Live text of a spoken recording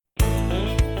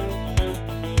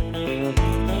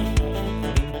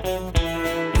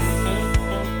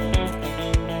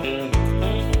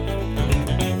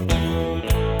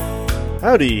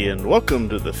Howdy, and welcome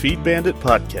to the Feed Bandit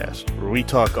Podcast, where we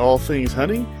talk all things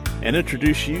hunting and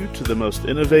introduce you to the most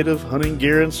innovative hunting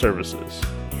gear and services.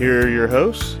 Here are your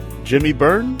hosts, Jimmy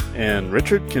Byrne and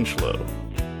Richard Kinchlow.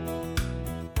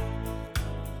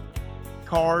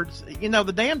 Cards. You know,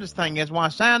 the damnedest thing is when I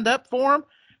signed up for them,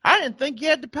 I didn't think you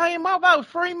had to pay them off. That was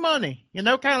free money. You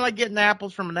know, kind of like getting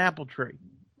apples from an apple tree.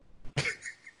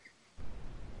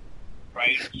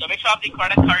 Right. So which of the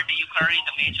credit card do you carry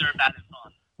the major balance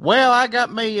on? Well, I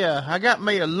got me a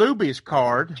Luby's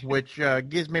card, which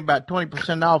gives me about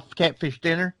 20% off catfish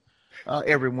dinner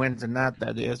every Wednesday night.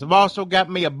 That is. I've also got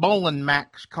me a Bowling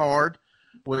Max card,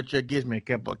 which gives me a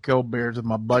couple of cold beers with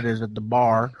my buddies at the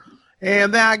bar,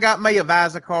 and then I got me a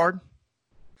Visa card.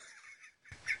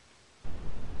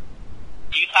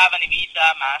 Do you have any Visa,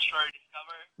 Master, or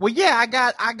Discover? Well, yeah,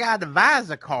 I got a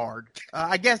Visa card.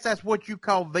 I guess that's what you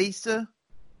call Visa.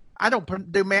 I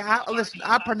don't do, man.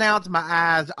 I pronounce my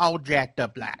eyes all jacked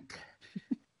up like.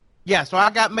 Yeah, so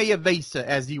I got me a Visa,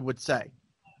 as you would say.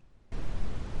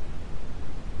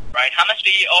 Right. How much do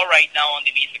you owe right now on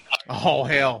the Visa card? Oh,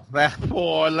 hell.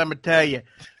 Boy, let me tell you.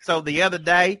 So the other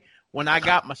day, when I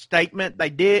got my statement,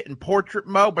 they did it in portrait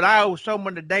mode, but I owe so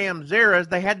many damn zeros,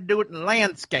 they had to do it in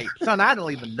landscape. Son, I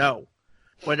don't even know.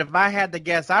 But if I had to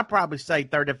guess, I'd probably say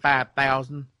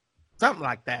 35,000, something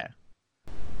like that.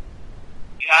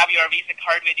 You have your Visa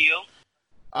card with you?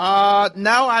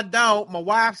 No, I don't. My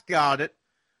wife's got it.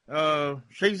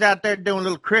 She's out there doing a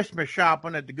little Christmas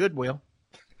shopping at the Goodwill.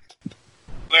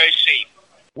 Where is she?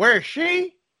 Where is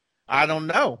she? I don't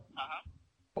know.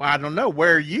 Well, I don't know.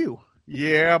 Where are you?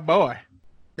 Yeah, boy.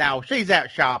 No, she's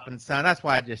out shopping, son. That's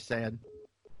what I just said.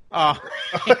 Oh.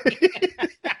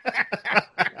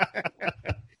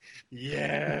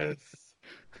 Yes.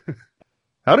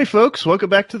 Howdy, folks. Welcome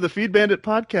back to the Feed Bandit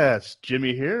Podcast.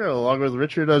 Jimmy here, along with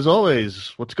Richard, as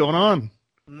always. What's going on?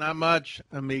 Not much,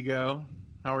 amigo.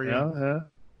 How are you? Yeah.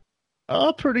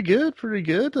 Oh, pretty good, pretty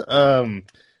good.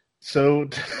 So,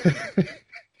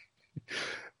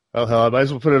 oh, hell, I might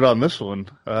as well put it on this one.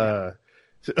 So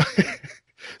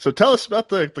tell us about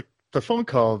the phone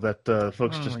call that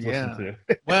folks just listened to.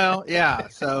 Well, yeah.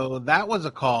 So that was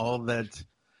a call that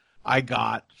I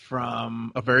got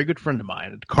from a very good friend of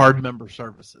mine at Card Member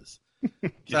Services.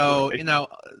 So, you know,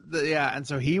 and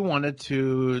so he wanted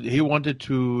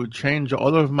to change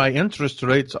all of my interest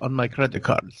rates on my credit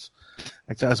cards.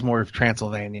 That's more of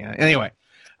Transylvania. Anyway,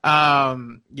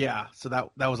 yeah, so that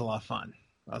was a lot of fun.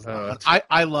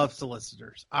 I love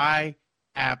solicitors. I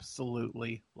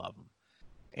absolutely love them.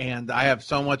 And I have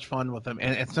so much fun with them.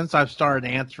 And since I've started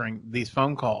answering these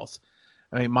phone calls,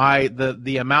 I mean,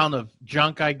 the amount of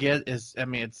junk I get is, I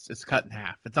mean, it's cut in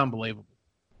half. It's unbelievable.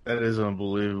 That is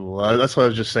unbelievable. That's what I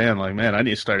was just saying. Like, man, I need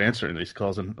to start answering these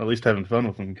calls and at least having fun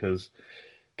with them because,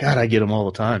 God, I get them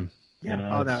all the time. Yeah. You know,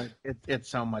 oh no, it's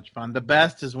so much fun. The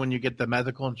best is when you get the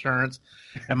medical insurance.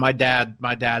 And my dad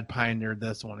pioneered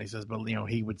this one. He says, but you know,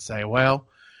 he would say, well,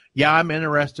 yeah, I'm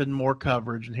interested in more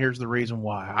coverage, and here's the reason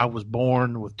why. I was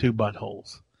born with 2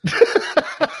 buttholes.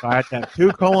 So I had to have 2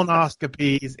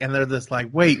 colonoscopies, and they're just like,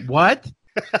 wait, what?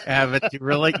 But you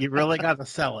really got to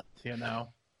sell it, you know?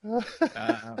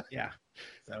 Yeah.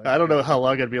 So, I don't know how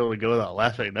long I'd be able to go without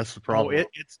laughing. That's the problem.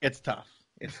 It's tough.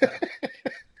 It's tough.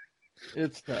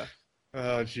 It's tough.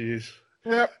 Oh, jeez.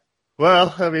 Yep.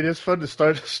 Well, I mean, it's fun to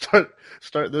start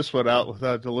this one out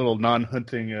without the little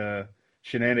non-hunting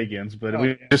shenanigans, but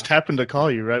we just happened to call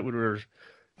you right when we were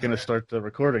going to start the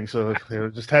recording, so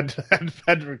just had to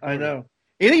record. I know.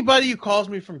 Anybody who calls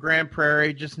me from Grand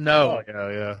Prairie, just know. Oh,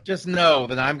 yeah. Just know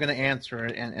that I'm going to answer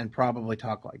it and probably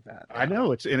talk like that. I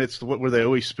know it's where they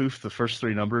always spoof the first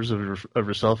 3 numbers of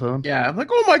your cell phone. Yeah, I'm like,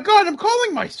 oh my God, I'm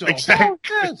calling myself. Exactly. Oh,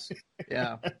 yes.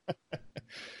 Yeah.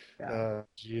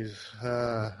 Jeez.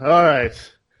 All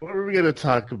right. What are we going to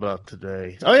talk about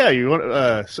today? Oh yeah, you want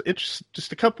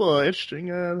just a couple of interesting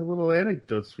little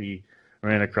anecdotes we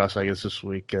ran across, I guess, this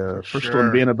week. First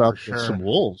one being about some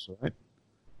wolves, right?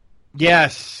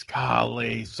 Yes,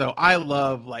 golly. So I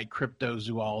love like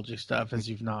cryptozoology stuff.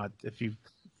 If you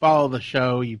follow the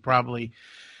show, you probably,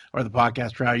 or the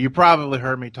podcast rather, you probably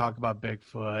heard me talk about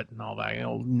Bigfoot and all that, you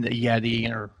know,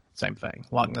 Yeti or same thing,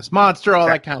 Loch Ness Monster, all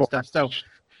that kind of stuff. So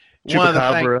one of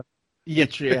the things.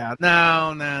 Yeah,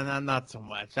 no, not so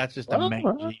much. That's just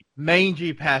a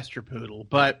mangy pasture poodle.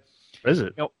 But is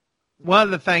it? You know, one of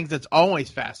the things that's always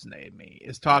fascinated me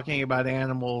is talking about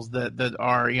animals that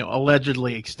are, you know,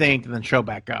 allegedly extinct and then show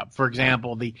back up. For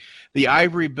example, the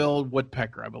ivory-billed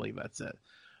woodpecker, I believe that's it.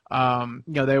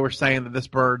 They were saying that this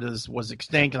bird was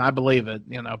extinct, and I believe it,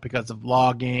 because of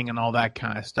logging and all that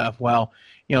kind of stuff. Well,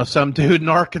 some dude in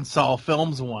Arkansas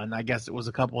films one, I guess it was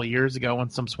a couple of years ago in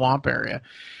some swamp area.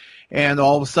 And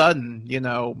all of a sudden,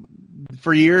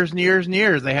 for years and years and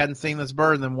years, they hadn't seen this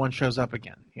bird, and then one shows up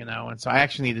again, And so I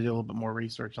actually need to do a little bit more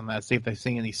research on that, see if they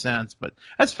see any sense. But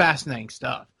that's fascinating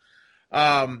stuff.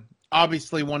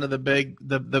 Obviously, one of the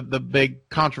big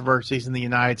controversies in the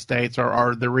United States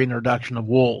are the reintroduction of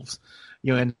wolves,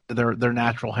 into their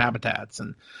natural habitats.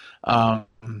 And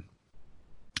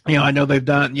I know they've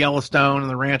done Yellowstone, and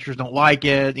the ranchers don't like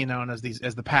it. And as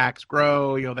the packs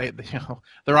grow,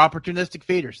 they're opportunistic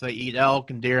feeders. So they eat elk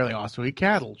and deer. They also eat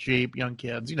cattle, sheep, young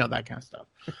kids, that kind of stuff.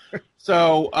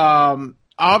 So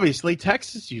obviously,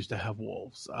 Texas used to have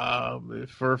wolves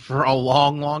for a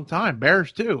long, long time.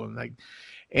 Bears too,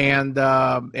 and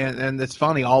it's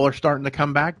funny. All are starting to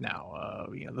come back now.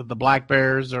 The black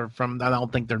bears are from. I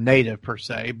don't think they're native per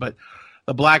se, but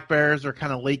the black bears are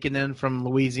kind of leaking in from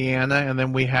Louisiana, and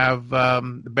then we have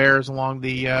the bears along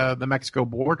the Mexico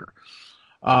border,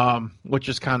 which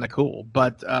is kind of cool.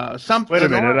 But wait a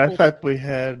minute, I thought we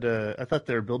had. I thought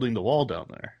they were building the wall down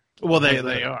there. Well,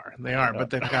 they are, but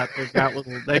they've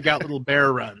got little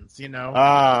bear runs,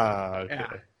 Ah, okay.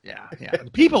 Yeah.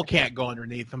 People can't go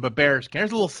underneath them, but bears can.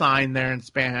 There's a little sign there in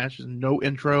Spanish: "No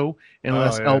intro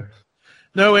unless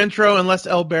no intro unless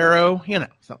el barro,"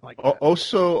 something like that.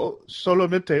 Oso,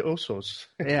 solamente osos.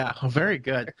 Yeah, very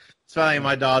good. It's funny,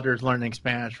 my daughter's learning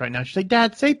Spanish right now. She's like,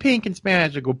 "Dad, say pink in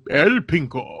Spanish." I go, "El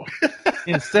pinco."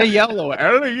 And say yellow,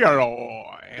 "El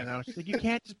yellow." She's like, "You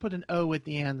can't just put an O at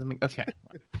the end." I'm like, okay.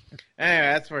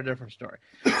 Anyway, that's for a different story.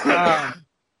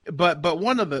 But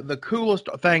one of the coolest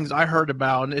things I heard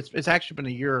about, and it's actually been a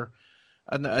year,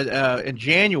 in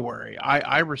January,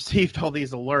 I received all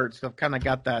these alerts. I've kind of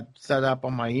got that set up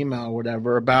on my email or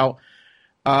whatever about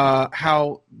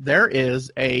how there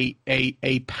is a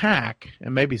pack,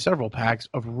 and maybe several packs,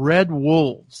 of red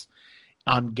wolves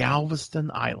on Galveston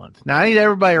Island. Now, I need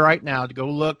everybody right now to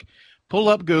go pull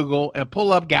up Google and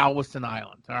pull up Galveston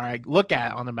Island. All right, look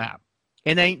at it on the map.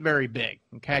 It ain't very big.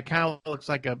 Okay, it kind of looks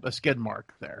like a skid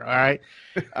mark there. All right,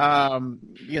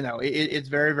 it's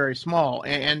very, very small.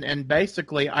 And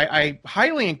basically, I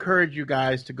highly encourage you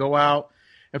guys to go out.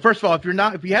 And first of all, if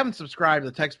you haven't subscribed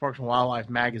to the Texas Parks and Wildlife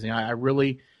magazine,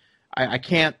 I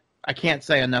can't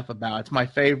say enough about it. It's my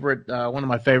favorite, one of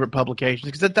my favorite publications,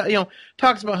 because it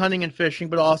talks about hunting and fishing,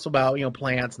 but also about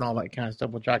plants and all that kind of stuff,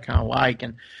 which I kind of like.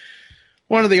 And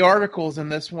one of the articles in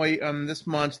this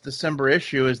month's December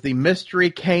issue is the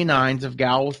mystery canines of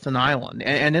Galveston Island.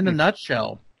 And in a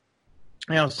nutshell,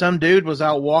 some dude was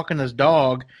out walking his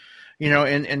dog,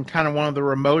 in kind of one of the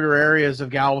remoter areas of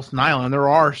Galveston Island. There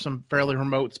are some fairly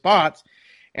remote spots,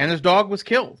 and his dog was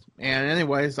killed. And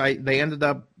anyways, he ended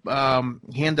up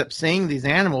seeing these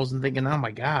animals and thinking, oh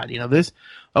my God, those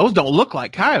don't look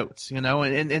like coyotes,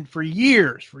 and for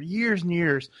years and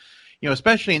years,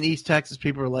 especially in East Texas,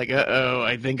 people are like, uh-oh,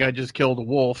 I think I just killed a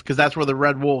wolf, because that's where the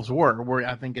red wolves were,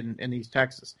 I think, in East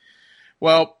Texas.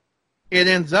 Well,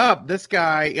 this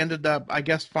guy ended up, I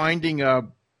guess, finding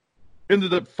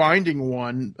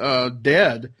one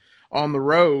dead on the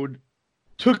road,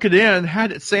 took it in,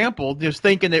 had it sampled, just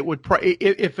thinking it would,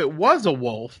 if it was a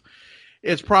wolf,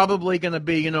 it's probably going to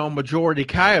be, a majority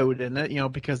coyote in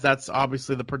it, because that's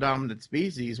obviously the predominant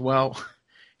species. Well,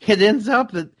 it ends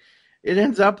up that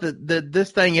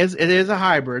this thing is a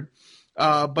hybrid,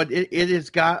 but it has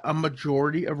got a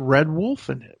majority of red wolf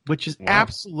in it, which is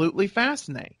absolutely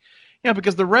fascinating.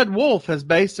 Because the red wolf has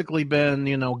basically been,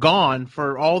 gone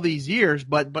for all these years,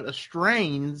 but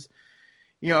strains,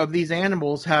 of these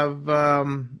animals have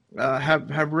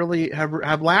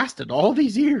lasted all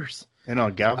these years. And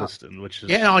on Galveston, which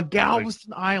is on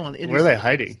Galveston Island, where are they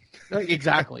hiding?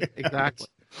 Exactly.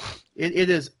 It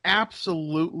is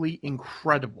absolutely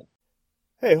incredible.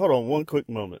 Hey, hold on one quick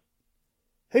moment.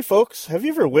 Hey folks, have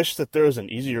you ever wished that there was an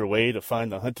easier way to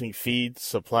find the hunting feeds,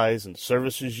 supplies, and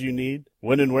services you need,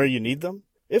 when and where you need them?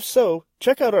 If so,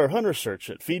 check out our hunter search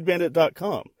at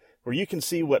feedbandit.com, where you can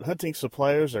see what hunting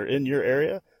suppliers are in your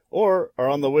area or are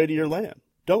on the way to your land.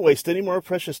 Don't waste any more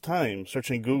precious time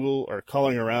searching Google or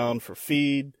calling around for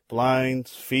feed,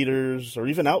 blinds, feeders, or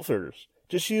even outfitters.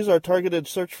 Just use our targeted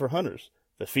search for hunters,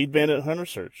 the Feed Bandit Hunter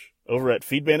Search, over at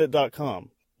feedbandit.com.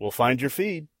 We'll find your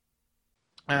feed.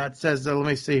 It says, let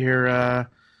me see here.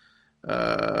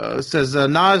 It says,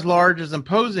 not as large as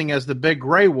imposing as the big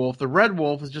gray wolf. The red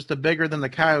wolf is just bigger than the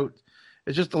coyote.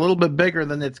 It's just a little bit bigger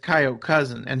than its coyote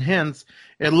cousin, and hence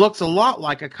it looks a lot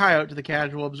like a coyote to the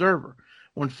casual observer.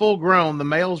 When full grown, the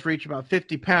males reach about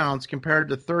 50 pounds compared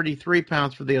to 33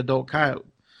 pounds for the adult coyote.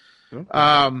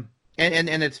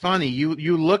 And it's funny.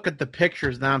 You look at the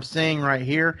pictures that I'm seeing right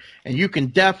here, and you can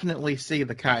definitely see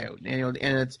the coyote.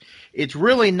 And it's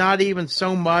really not even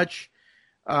so much.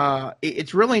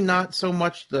 It's really not so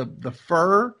much the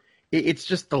fur. It's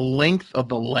just the length of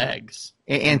the legs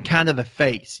and kind of the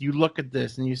face. You look at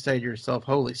this and you say to yourself,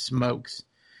 "Holy smokes,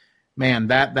 man!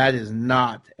 That is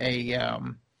not a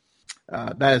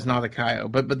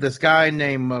coyote." But this guy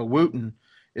named Wooten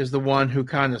is the one who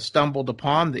kind of stumbled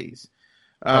upon these.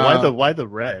 Why the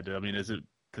red? I mean, did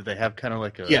they have kind of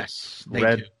like a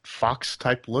red fox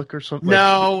type look or something?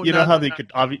 No, you know how they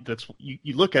could that's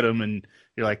you look at them and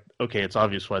you're like, okay, it's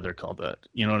obvious why they're called that.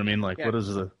 You know what I mean? Like, what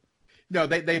is the? No,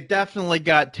 they've definitely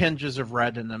got tinges of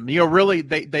red in them. Really,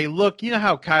 they look. You know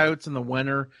how coyotes in the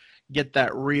winter get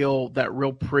that real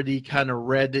pretty kind of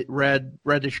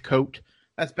reddish coat.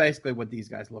 That's basically what these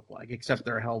guys look like, except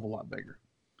they're a hell of a lot bigger.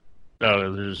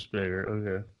 Oh, they're just bigger.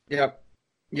 Okay.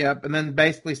 Yep. And then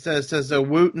basically says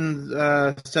Wooten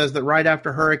says that right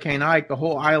after Hurricane Ike, the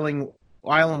whole island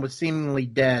was seemingly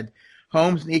dead.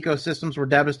 Homes and ecosystems were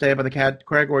devastated by the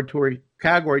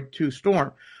Category 2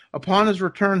 storm. Upon his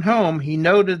return home, he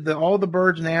noted that all the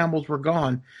birds and animals were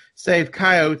gone, save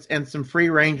coyotes and some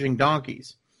free-ranging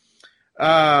donkeys.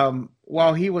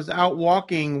 While he was out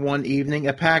walking one evening,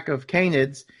 a pack of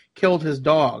canids killed his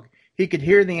dog. He could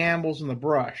hear the animals in the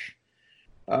brush.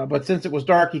 But since it was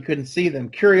dark, he couldn't see them.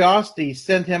 Curiosity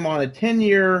sent him on a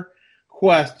 10-year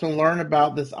quest to learn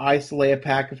about this isolated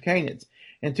pack of canids.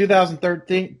 In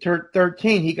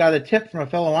 2013, he got a tip from a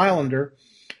fellow islander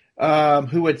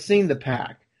who had seen the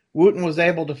pack. Wooten was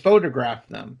able to photograph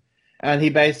them. And he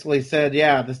basically said,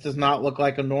 yeah, this does not look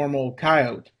like a normal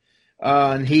coyote.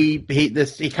 And he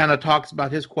kind of talks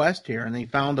about his quest here. And he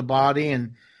found the body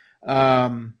and...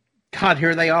 God,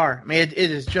 here they are. I mean, it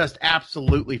is just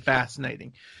absolutely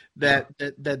fascinating that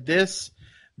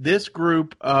this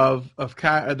group of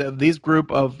kind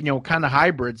of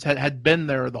hybrids had been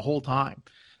there the whole time,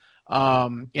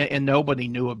 and nobody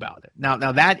knew about it.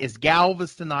 Now that is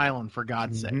Galveston Island, for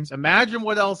God's sakes. Imagine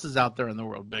what else is out there in the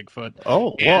world, Bigfoot.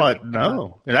 Oh, what?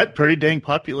 No, that pretty dang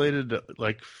populated,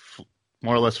 like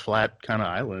more or less flat kind of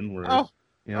island where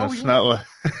it's not like.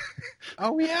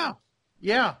 Oh yeah.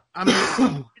 Yeah, I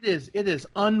mean, it is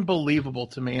unbelievable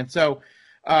to me. And so,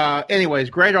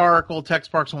 anyways, great article, Texas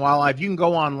Parks and Wildlife. You can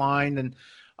go online and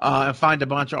find a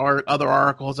bunch of other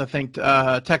articles. I think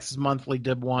Texas Monthly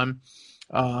did one.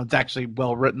 It's actually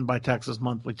well written by Texas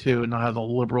Monthly too, and it has a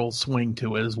liberal swing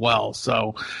to it as well.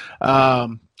 So,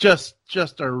 just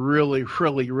a really,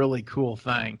 really, really cool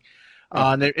thing.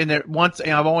 And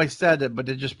I've always said it, but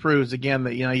it just proves again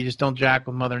that you just don't jack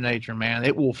with Mother Nature, man.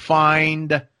 It will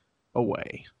find a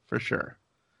way for sure.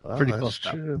 Well, pretty close.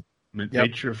 True.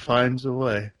 Nature finds a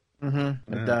way.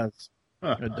 Mm-hmm. It does.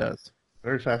 It does.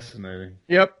 Very fascinating.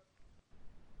 Yep.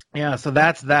 Yeah. So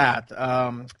that's that.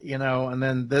 And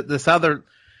then this other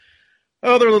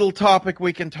little topic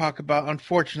we can talk about,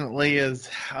 unfortunately, is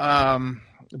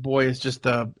is just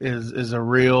is a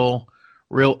real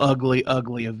ugly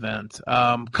event.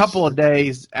 Couple of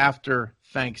days after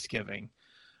Thanksgiving.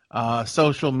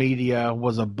 Social media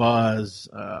was a buzz.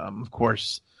 Of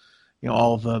course,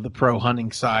 all the pro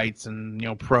hunting sites and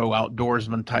pro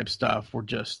outdoorsman type stuff were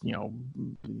just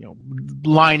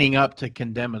lining up to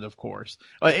condemn it. Of course,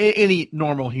 any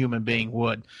normal human being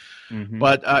would. Mm-hmm.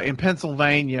 But in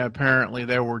Pennsylvania, apparently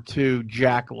there were 2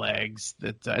 jacklegs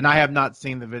that, and I have not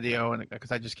seen the video,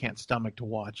 because I just can't stomach to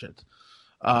watch it.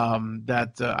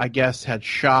 That I guess had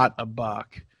shot a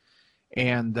buck,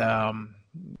 and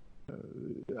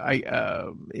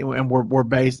we're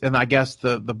based, and I guess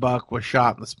the buck was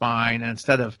shot in the spine, and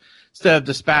instead of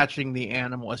dispatching the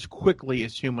animal as quickly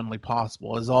as humanly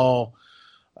possible, as all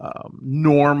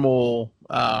normal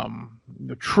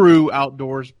true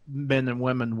outdoors men and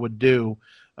women would do,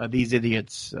 these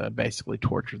idiots basically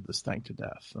tortured this thing to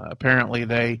death. Apparently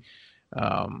they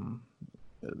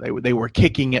were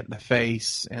kicking it in the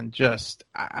face, and just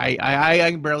I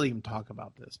can barely even talk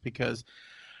about this because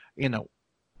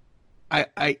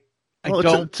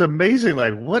It's amazing.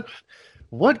 Like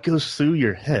what goes through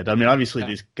your head? I mean, obviously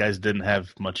these guys didn't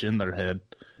have much in their head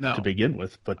to begin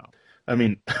with, but I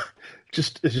mean,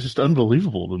 it's just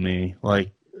unbelievable to me.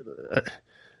 Like,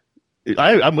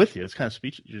 I'm with you. It's kind of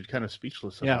you're kind of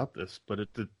speechless about this, but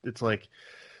it's like,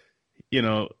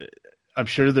 I'm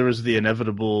sure there was the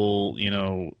inevitable,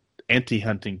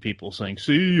 anti-hunting people saying,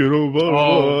 "See,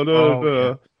 blah, blah,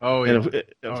 blah."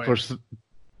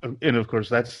 And of course,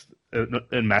 that's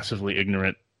a massively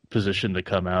ignorant position to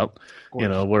come out,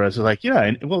 whereas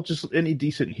just any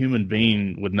decent human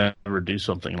being would never do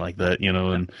something like that,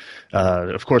 and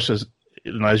of course, as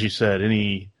you said,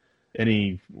 any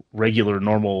any regular,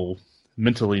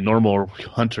 mentally normal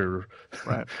hunter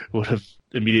Right. would have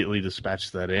immediately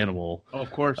dispatched that animal. Oh,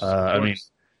 of course. I mean,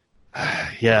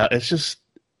 yeah, it just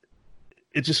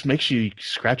makes you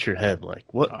scratch your head. Like,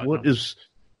 what is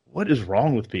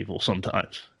wrong with people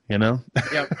sometimes? You know?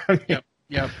 Yep.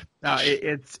 Yep. No,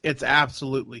 it's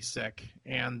absolutely sick,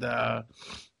 and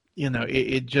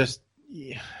it just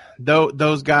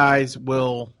those guys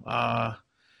will.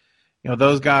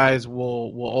 Those guys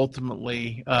will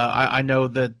ultimately. I know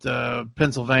that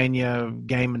Pennsylvania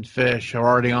Game and Fish are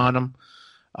already on them,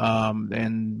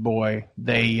 and boy,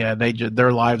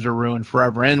 their lives are ruined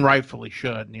forever, and rightfully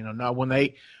should. Now when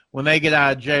they get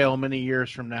out of jail many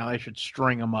years from now, they should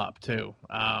string them up too.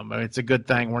 It's a good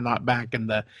thing we're not back in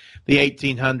the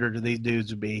 1800s, or these dudes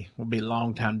would be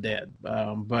long time dead.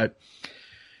 But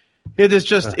it's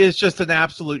just an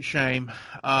absolute shame.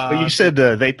 But you said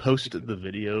they posted the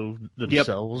video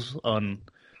themselves on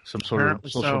some sort of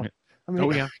social media. I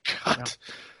mean, God,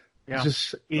 yeah.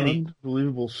 Just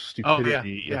unbelievable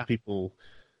stupidity of people.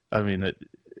 I mean,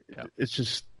 it's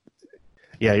just.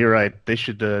 Yeah, you're right. They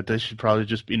should probably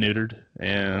just be neutered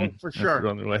and for sure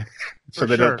on their way, so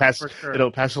they don't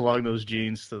pass along those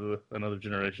genes to another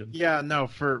generation. Yeah, no,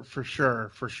 for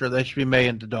sure. They should be made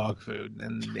into dog food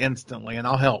and instantly, and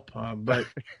I'll help. But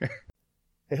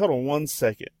hey, hold on 1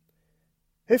 second.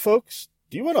 Hey, folks,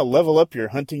 do you want to level up your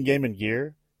hunting game and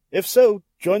gear? If so,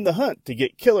 join the hunt to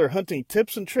get killer hunting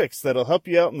tips and tricks that'll help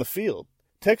you out in the field.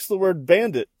 Text the word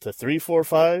BANDIT to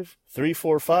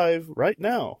 345-345 right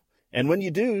now. And when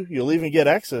you do, you'll even get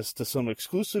access to some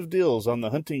exclusive deals on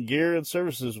the hunting gear and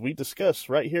services we discuss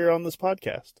right here on this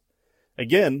podcast.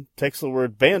 Again, text the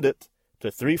word BANDIT to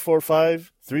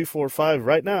 345-345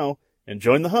 right now and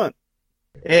join the hunt.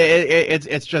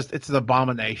 It's an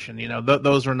abomination.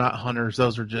 Those are not hunters.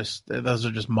 Those are just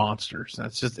monsters.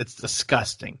 It's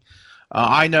disgusting.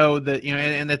 I know that,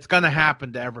 and it's going to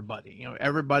happen to everybody.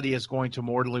 Everybody is going to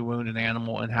mortally wound an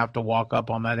animal and have to walk up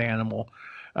on that animal.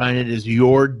 And it is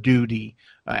your duty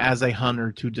as a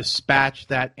hunter to dispatch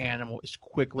that animal as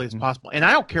quickly as possible. And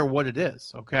I don't care what it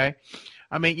is, okay?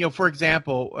 I mean, for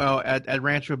example, at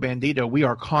Rancho Bandito, we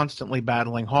are constantly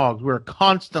battling hogs. We're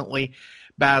constantly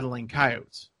battling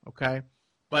coyotes, okay?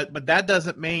 But that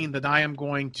doesn't mean that I am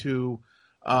going to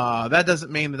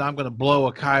blow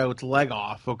a coyote's leg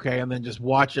off, okay, and then just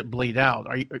watch it bleed out.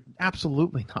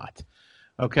 Absolutely not,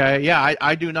 okay? Yeah,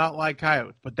 I do not like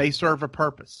coyotes, but they serve a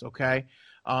purpose, okay?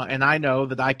 And I know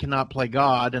that I cannot play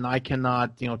God, and I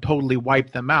cannot, totally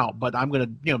wipe them out. But I'm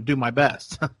going to, do my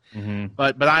best. Mm-hmm.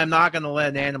 But I'm not going to let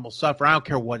an animal suffer. I don't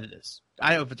care what it is.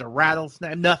 I know if it's a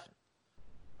rattlesnake, nothing.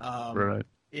 Right.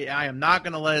 I am not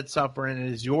going to let it suffer, and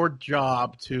it is your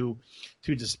job to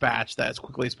dispatch that as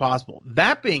quickly as possible.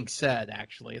 That being said,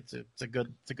 actually, it's a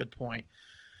good point.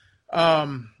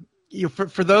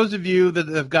 For those of you that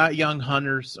have got young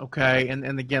hunters, okay,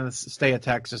 and again, the state of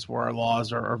Texas where our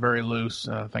laws are very loose,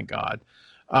 thank God.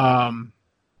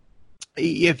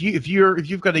 If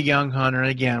you've got a young hunter, and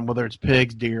again, whether it's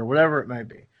pigs, deer, whatever it may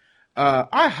be,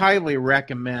 I highly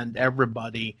recommend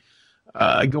everybody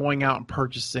going out and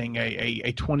purchasing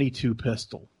a 22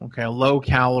 pistol, okay, a low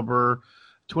caliber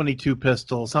 22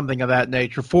 pistol, something of that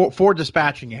nature for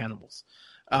dispatching animals.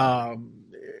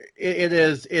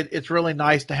 It's really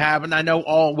nice to have, and I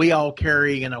know we all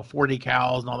carry 40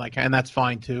 cals and all that and that's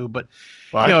fine too. But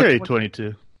I carry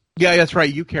 22. Yeah, that's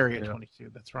right. You carry a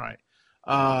 22. That's right.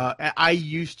 I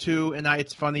used to, and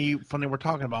it's funny we're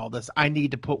talking about all this. I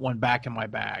need to put one back in my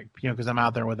bag, because I'm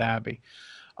out there with Abby.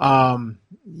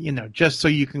 Just so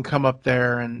you can come up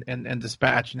there and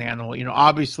dispatch an animal.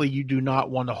 Obviously you do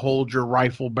not want to hold your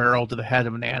rifle barrel to the head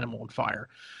of an animal and fire.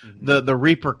 Mm-hmm. The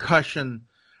repercussion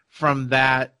from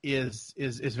that is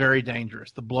very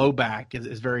dangerous. The blowback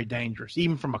is very dangerous,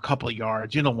 even from a couple of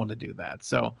yards. You don't want to do that.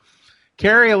 So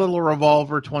carry a little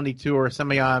revolver 22 or a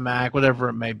semi-automatic, whatever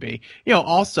it may be.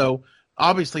 Also,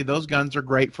 obviously those guns are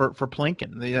great for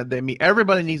plinking.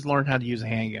 Everybody needs to learn how to use a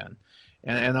handgun.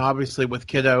 And obviously with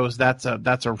kiddos, that's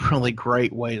a really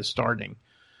great way of starting.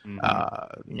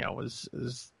 Mm-hmm.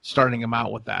 Is starting them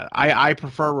out with that. I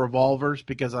prefer revolvers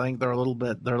because I think they're a little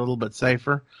bit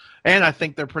safer, and I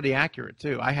think they're pretty accurate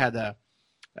too. I had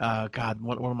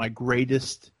one of my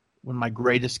greatest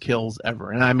kills ever,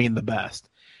 and I mean the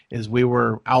best, is we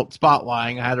were out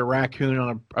spotlighting. I had a raccoon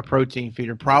on a protein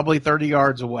feeder, probably 30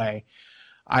 yards away.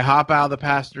 I hop out of the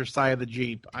passenger side of the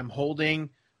Jeep. I'm holding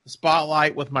the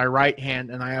spotlight with my right hand,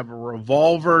 and I have a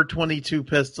revolver 22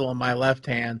 pistol in my left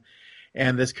hand.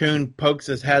 And this coon pokes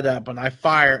his head up, and I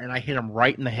fire, and I hit him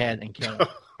right in the head and kill him.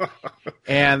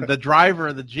 And the driver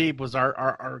of the Jeep was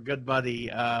our good buddy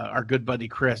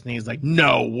Chris, and he's like,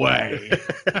 "No way!"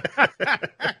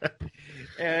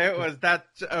 And it was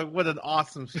what an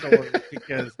awesome story,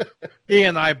 because he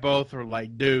and I both were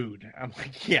like, "Dude," I'm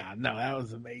like, "Yeah, no, that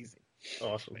was amazing."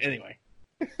 Awesome. Anyway,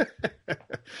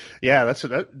 yeah, that's two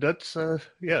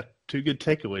good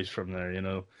takeaways from there.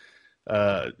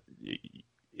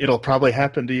 It'll probably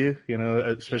happen to you,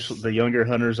 especially the younger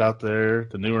hunters out there,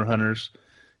 the newer hunters,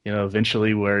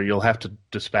 eventually where you'll have to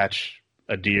dispatch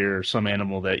a deer or some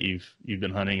animal that you've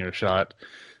been hunting or shot.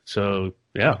 So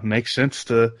yeah, it makes sense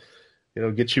to,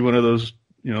 get you one of those,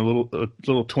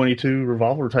 little 22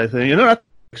 revolver type thing. And they're not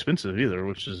expensive either,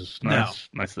 which is nice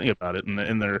thing about it.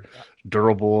 And they're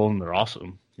durable and they're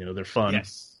awesome. They're fun.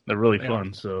 Yes. They're really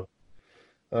fun. So,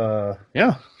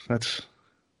 that's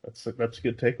a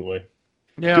good takeaway.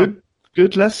 Yeah.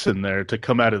 Good lesson there to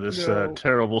come out of this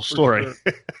terrible story.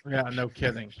 Sure. Yeah, no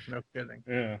kidding.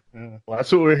 Yeah. Well,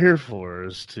 that's what we're here for,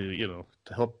 is to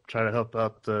try to help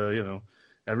out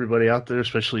everybody out there,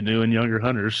 especially new and younger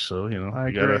hunters. So you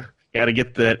gotta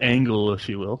get that angle, if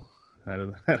you will, out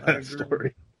of that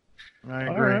story. I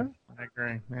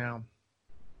agree. Yeah.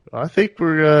 Well, I think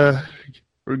we're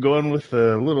going with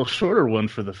a little shorter one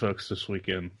for the folks this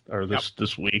weekend or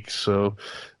this week. So.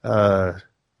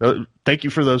 Thank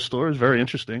you for those stories. Very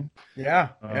interesting. Yeah.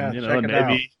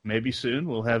 And maybe soon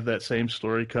we'll have that same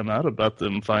story come out about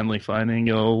them finally finding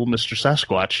old Mr.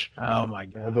 Sasquatch. Oh my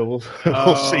God. But we'll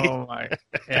see.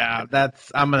 Yeah,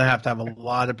 I'm gonna have to have a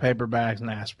lot of paper bags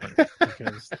and aspirin,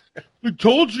 because we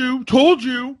told you.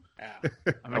 Yeah,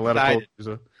 I'm excited.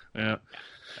 Yeah,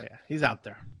 he's out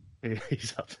there.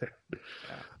 He's out there.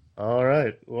 Yeah. All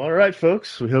right,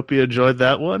 folks. We hope you enjoyed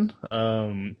that one.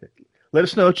 Let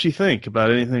us know what you think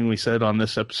about anything we said on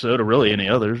this episode, or really any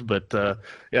others. But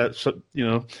is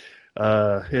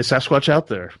Sasquatch out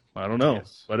there? I don't know.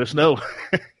 Yes. Let us know.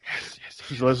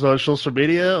 Yes. Let us know on social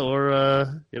media, or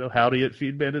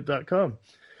howdy@feedbandit.com.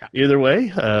 Either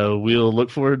way, we'll look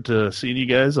forward to seeing you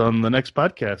guys on the next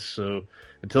podcast. So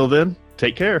until then,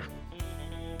 take care.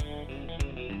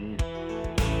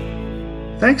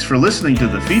 Thanks for listening to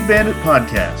the Feed Bandit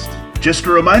podcast. Just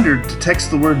a reminder to text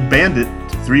the word bandit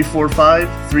to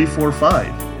 345-345.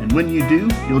 And when you do,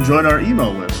 you'll join our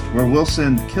email list, where we'll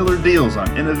send killer deals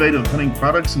on innovative hunting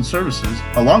products and services,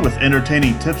 along with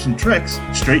entertaining tips and tricks,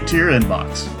 straight to your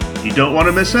inbox. You don't want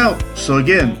to miss out. So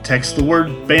again, text the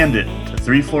word bandit to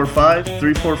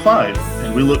 345-345,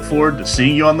 and we look forward to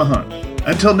seeing you on the hunt.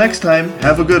 Until next time,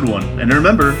 have a good one, and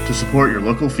remember to support your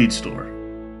local feed store.